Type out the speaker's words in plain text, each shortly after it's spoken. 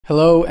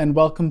Hello and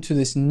welcome to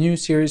this new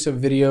series of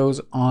videos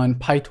on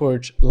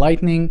PyTorch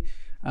Lightning.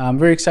 I'm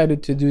very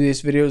excited to do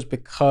these videos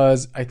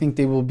because I think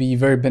they will be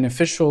very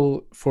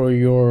beneficial for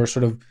your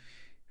sort of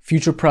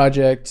future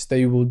projects that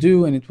you will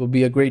do, and it will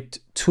be a great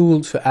tool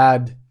to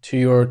add to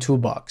your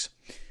toolbox.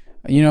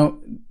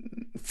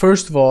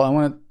 First of all, I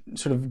want to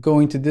sort of go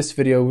into this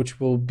video, which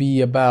will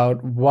be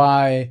about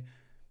why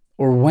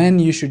or when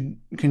you should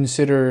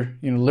consider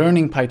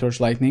learning PyTorch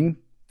Lightning.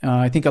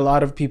 I think a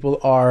lot of people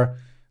are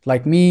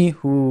like me,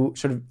 who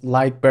sort of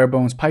like bare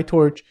bones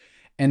PyTorch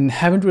and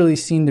haven't really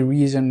seen the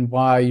reason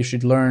why you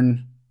should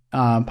learn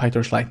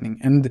PyTorch Lightning.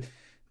 And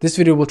this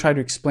video will try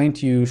to explain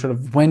to you sort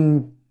of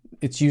when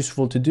it's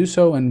useful to do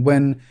so and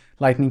when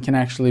Lightning can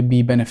actually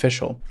be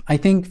beneficial. I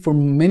think for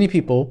many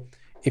people,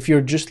 if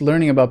you're just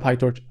learning about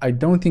PyTorch, I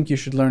don't think you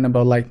should learn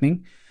about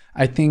Lightning.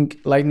 I think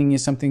Lightning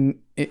is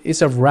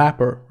it's a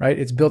wrapper, right?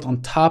 It's built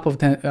on top of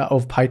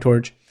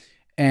PyTorch,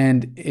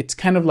 and it's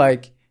kind of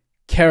like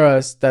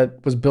Keras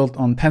that was built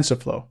on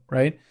TensorFlow,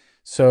 right?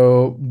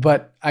 So,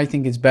 but I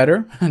think it's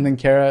better than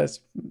Keras,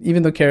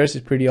 even though Keras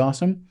is pretty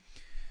awesome.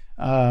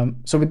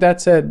 So with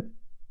that said,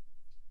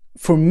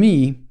 for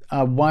me,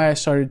 why I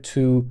started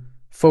to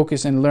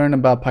focus and learn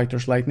about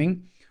PyTorch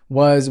Lightning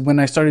was when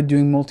I started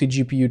doing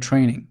multi-GPU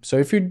training. So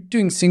if you're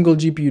doing single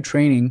GPU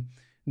training,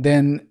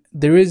 then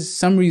there is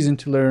some reason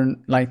to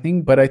learn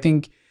Lightning, but I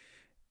think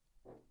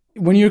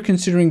when you're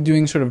considering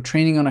doing sort of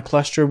training on a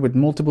cluster with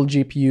multiple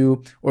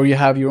GPU, or you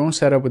have your own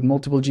setup with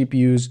multiple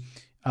GPUs,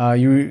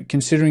 you're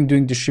considering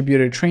doing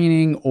distributed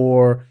training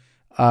or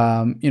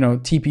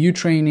TPU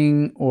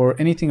training or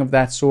anything of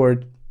that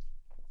sort,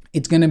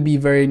 it's going to be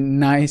very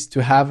nice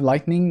to have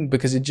Lightning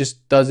because it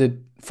just does it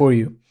for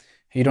you.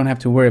 You don't have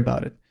to worry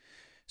about it.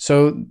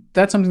 So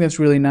that's something that's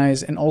really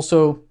nice. And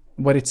also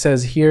what it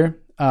says here,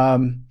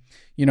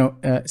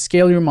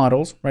 scale your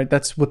models, right?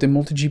 That's with the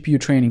multi-GPU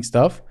training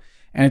stuff.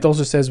 And it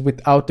also says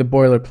without the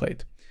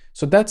boilerplate.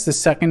 So that's the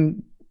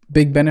second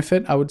big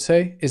benefit, I would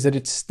say, is that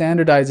it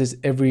standardizes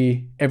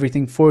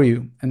everything for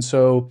you. And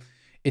so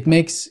it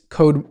makes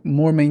code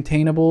more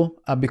maintainable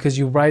because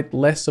you write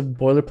less of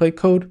boilerplate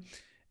code.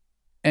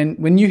 And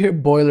when you hear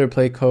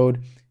boilerplate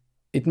code,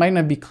 it might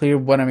not be clear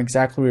what I'm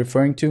exactly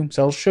referring to.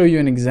 So I'll show you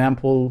an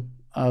example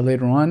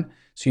later on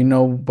so you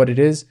know what it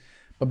is.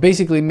 But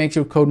basically it makes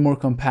your code more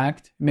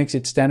compact, it makes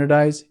it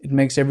standardized, it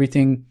makes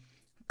everything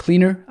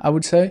cleaner, I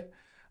would say.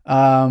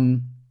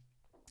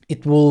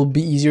 It will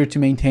be easier to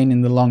maintain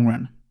in the long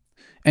run.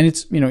 And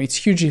it's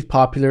hugely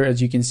popular.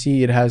 As you can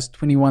see, it has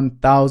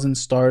 21,000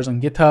 stars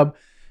on GitHub.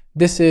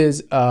 This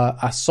is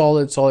a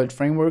solid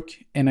framework,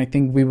 and I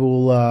think it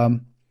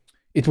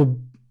will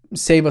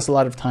save us a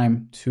lot of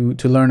time to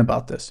learn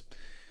about this.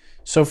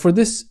 So for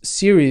this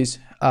series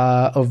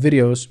of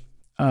videos,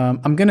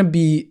 I'm going to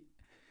be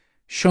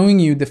showing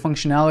you the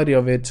functionality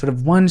of it sort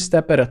of one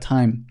step at a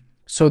time,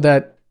 so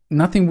that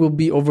nothing will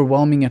be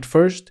overwhelming at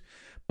first.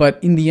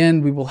 But in the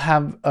end, we will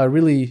have a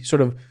really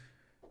sort of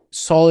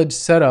solid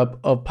setup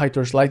of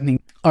PyTorch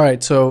Lightning. All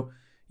right, so,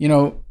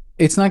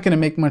 it's not going to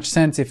make much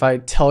sense if I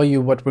tell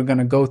you what we're going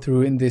to go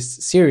through in this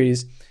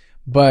series.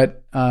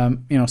 But,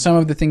 some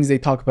of the things they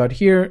talk about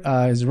here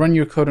is run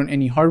your code on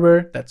any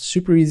hardware. That's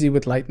super easy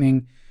with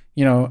Lightning.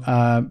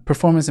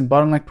 Performance and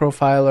bottleneck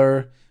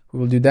profiler, we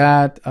will do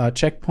that.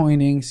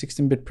 Checkpointing,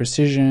 16-bit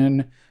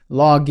precision,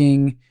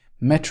 logging,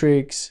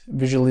 metrics,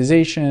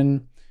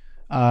 visualization.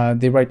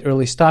 They write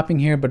early stopping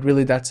here, but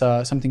really that's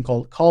something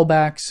called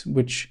callbacks,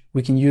 which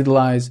we can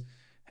utilize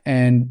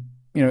and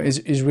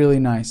is really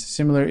nice.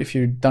 Similar, if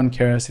you've done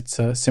Keras, it's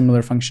a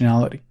similar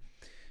functionality.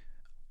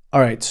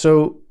 All right,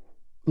 so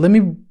let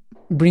me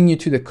bring you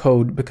to the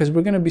code, because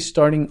we're going to be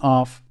starting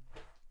off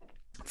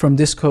from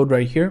this code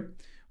right here,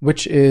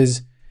 which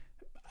is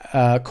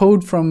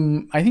code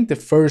from, I think, the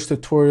first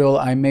tutorial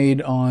I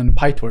made on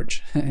PyTorch.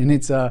 And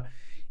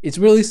it's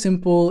really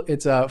simple.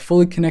 It's a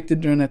fully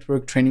connected neural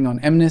network training on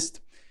MNIST.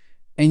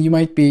 And you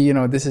might be,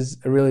 this is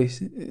a really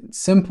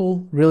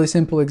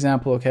simple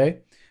example, okay?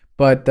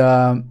 But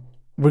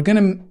we're going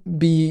to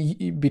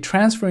be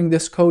transferring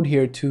this code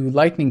here to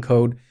Lightning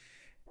code.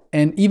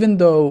 And even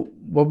though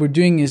what we're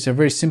doing is a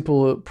very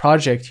simple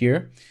project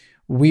here,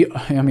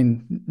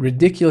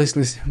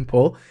 ridiculously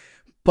simple,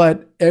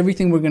 but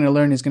everything we're going to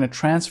learn is going to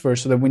transfer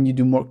so that when you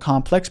do more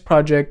complex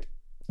project,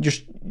 you're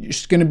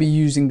just going to be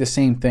using the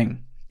same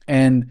thing.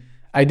 And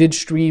I did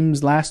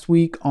streams last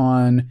week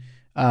on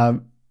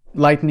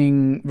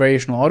Lightning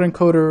variational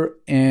autoencoder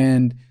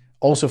and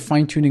also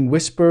fine-tuning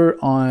Whisper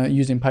on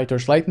using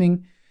PyTorch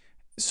Lightning.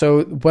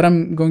 So what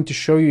I'm going to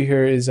show you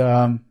here is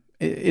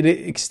it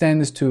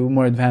extends to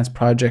more advanced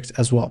projects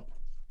as well.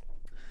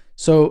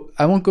 So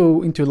I won't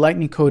go into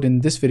Lightning code in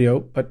this video,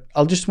 but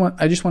I just want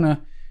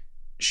to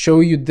show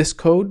you this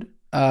code,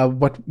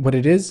 what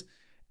it is,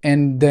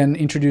 and then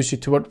introduce you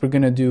to what we're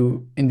going to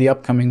do in the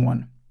upcoming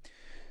one.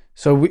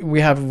 So we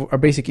have our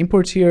basic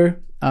imports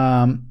here.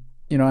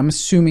 I'm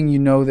assuming you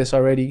know this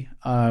already.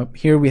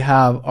 Here we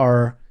have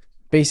our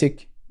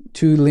basic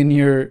 2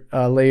 linear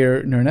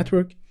layer neural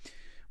network.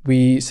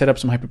 We set up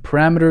some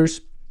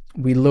hyperparameters.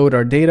 We load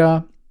our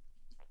data.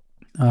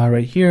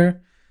 right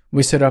here.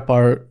 We set up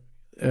our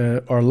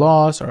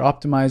loss, our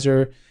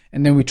optimizer,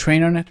 and then we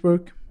train our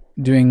network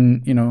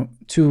doing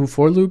 2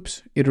 for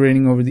loops,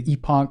 iterating over the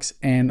epochs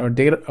and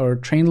our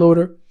train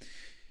loader.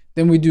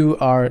 Then we do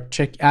our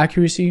check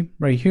accuracy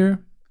right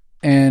here,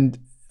 and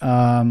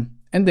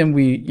then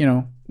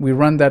we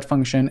run that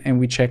function and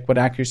we check what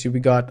accuracy we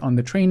got on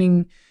the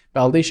training,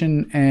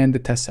 validation, and the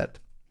test set.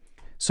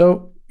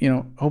 So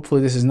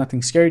hopefully this is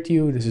nothing scary to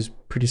you. This is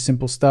pretty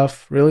simple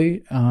stuff,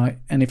 really.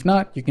 And if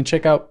not, you can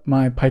check out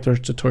my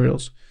PyTorch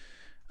tutorials.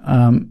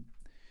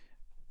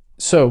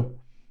 So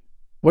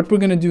what we're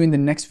going to do in the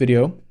next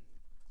video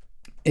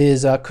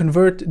is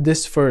convert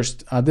this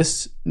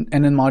this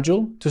NN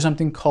module to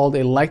something called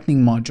a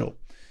Lightning module.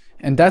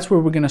 And that's where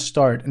we're going to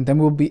start. And then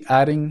we'll be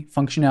adding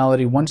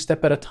functionality one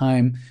step at a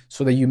time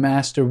so that you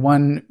master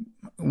one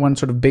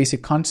sort of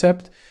basic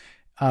concept.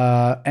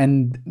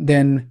 And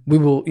then we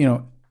will,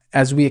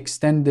 as we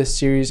extend this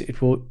series,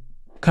 it will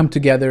come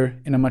together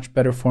in a much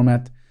better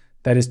format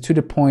that is to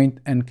the point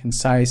and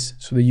concise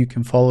so that you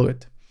can follow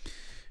it.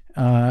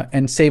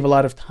 And save a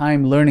lot of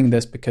time learning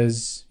this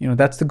because,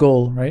 that's the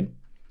goal, right?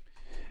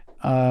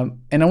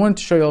 And I wanted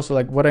to show you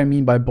also what I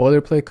mean by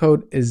boilerplate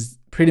code is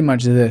pretty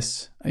much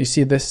this. You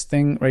see this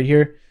thing right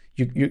here?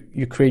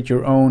 You create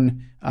your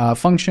own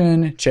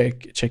function,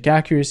 check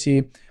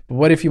accuracy. But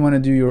what if you want to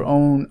do your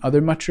own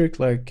other metric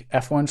like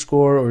F1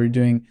 score, or you're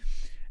doing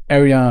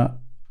area,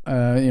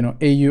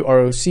 AU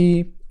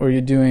ROC, or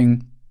you're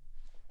doing,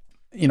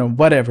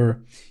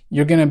 whatever.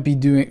 You're going to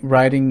be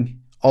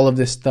writing all of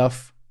this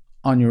stuff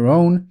on your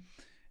own,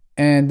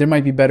 and there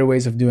might be better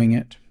ways of doing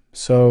it.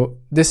 So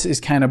this is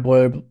kind of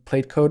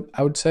boilerplate code,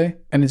 I would say,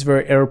 and it's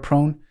very error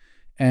prone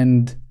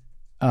and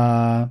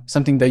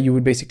something that you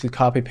would basically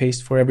copy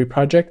paste for every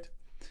project.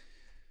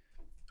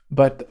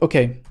 But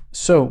okay,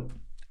 so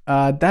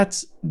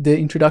that's the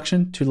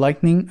introduction to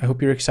Lightning. I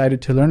hope you're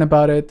excited to learn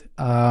about it.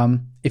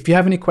 If you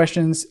have any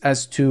questions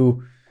as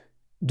to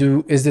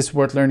is this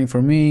worth learning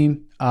for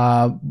me,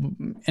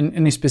 and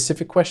any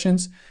specific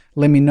questions,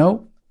 let me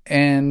know.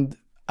 And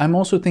I'm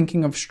also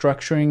thinking of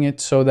structuring it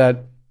so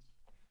that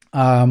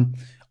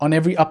on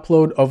every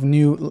upload of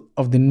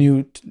the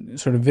new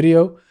sort of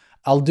video,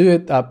 I'll do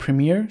it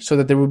Premiere so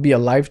that there will be a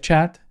live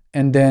chat,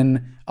 and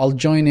then I'll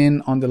join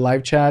in on the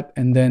live chat,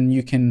 and then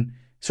you can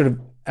sort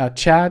of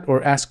chat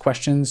or ask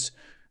questions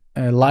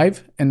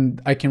live,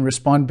 and I can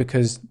respond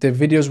because the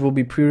videos will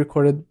be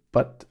pre-recorded,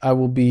 but I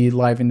will be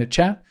live in the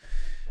chat,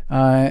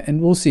 and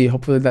we'll see.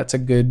 Hopefully that's a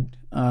good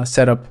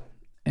setup.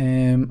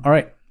 All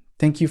right.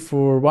 Thank you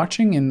for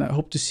watching, and I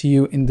hope to see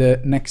you in the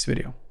next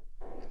video.